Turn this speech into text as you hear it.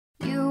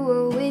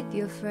with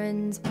your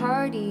friends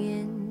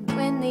partying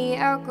when the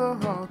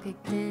alcohol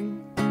kicked in.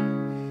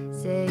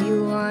 Say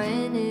you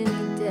wanted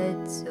me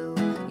dead, so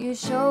you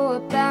show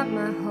up at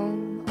my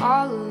home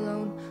all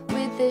alone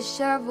with a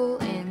shovel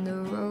and the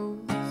rose.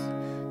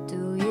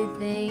 Do you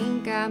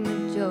think I'm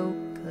a joke?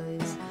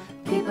 'Cause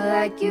people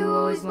like you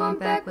always want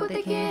back what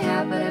they can't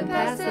have, but I'm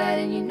past that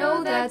and you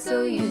know that,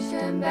 so you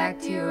should turn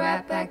back to your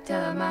rat pack. Tell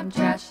them I'm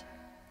trash.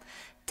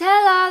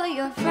 Tell all of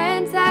your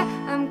friends that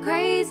I'm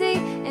crazy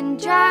and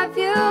drive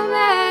you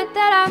mad,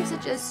 that I'm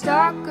such a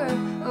stalker,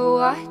 a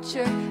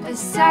watcher, a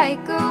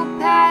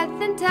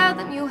psychopath, and tell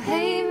them you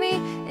hate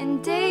me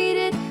and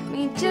dated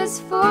me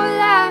just for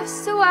laughs.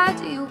 So why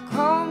do you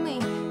call me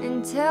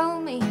and tell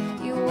me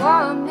you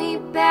want me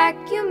back,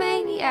 you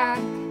maniac?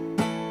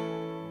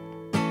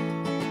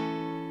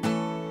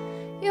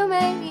 You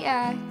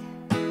maniac.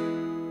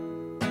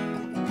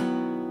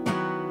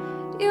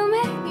 You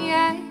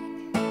maniac.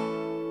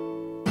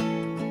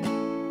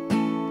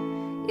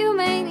 You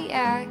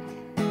maniac.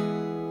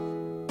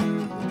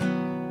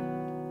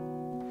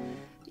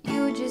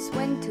 You just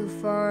went too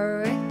far,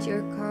 wrecked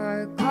your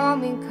car, called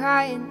me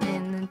crying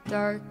in the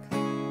dark.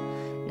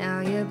 Now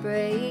you're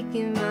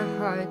breaking my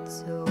heart,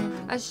 so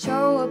I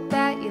show up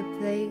at your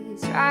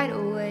place right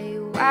away,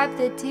 wipe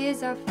the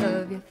tears off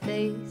of your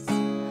face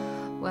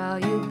while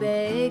you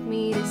beg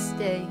me to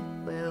stay.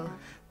 Well,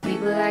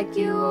 people like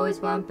you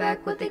always want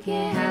back what they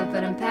can't have,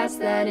 but I'm past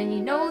that and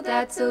you know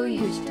that, so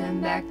you should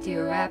turn back to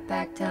your rat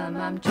pack. Tell them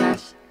I'm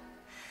trash.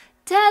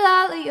 Tell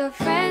all of your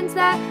friends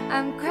that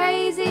I'm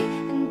crazy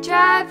and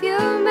drive you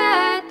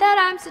mad, that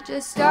I'm such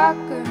a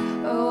stalker,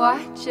 a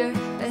watcher,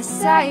 a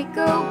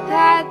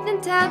psychopath,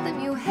 and tell them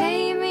you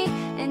hate me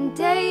and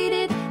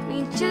dated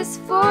me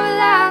just for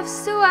laughs.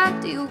 So why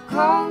do you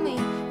call me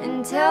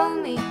and tell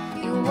me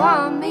you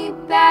want me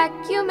back,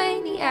 you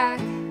maniac?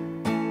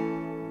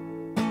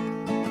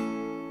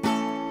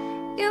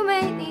 You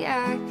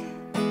maniac.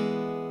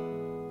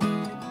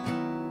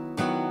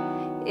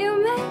 You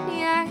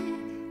maniac.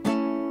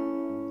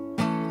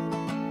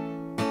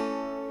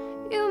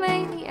 You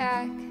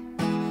maniac.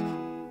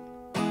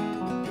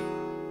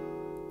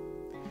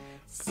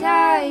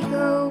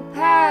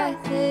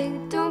 Psychopathic,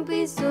 don't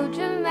be so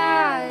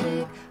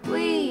dramatic.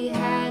 We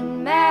had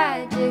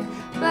magic,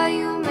 but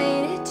you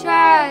made it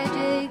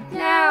tragic.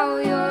 Now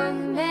you're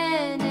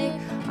manic.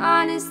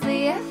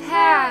 Honestly, I've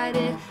had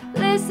it.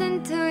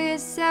 Listen to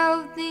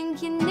yourself,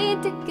 think you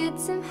need to get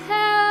some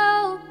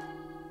help.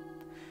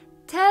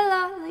 Tell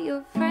all of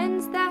your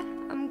friends that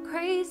I'm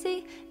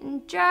crazy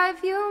and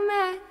drive you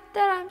mad,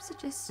 that I'm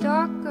such a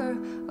stalker,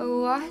 a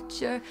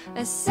watcher,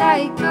 a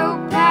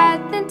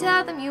psychopath, and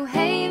tell them you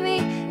hate me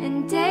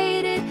and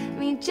dated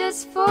me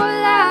just for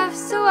laughs.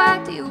 So why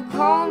do you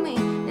call me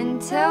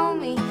and tell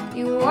me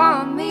you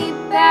want me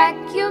back,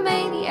 you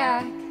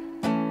maniac?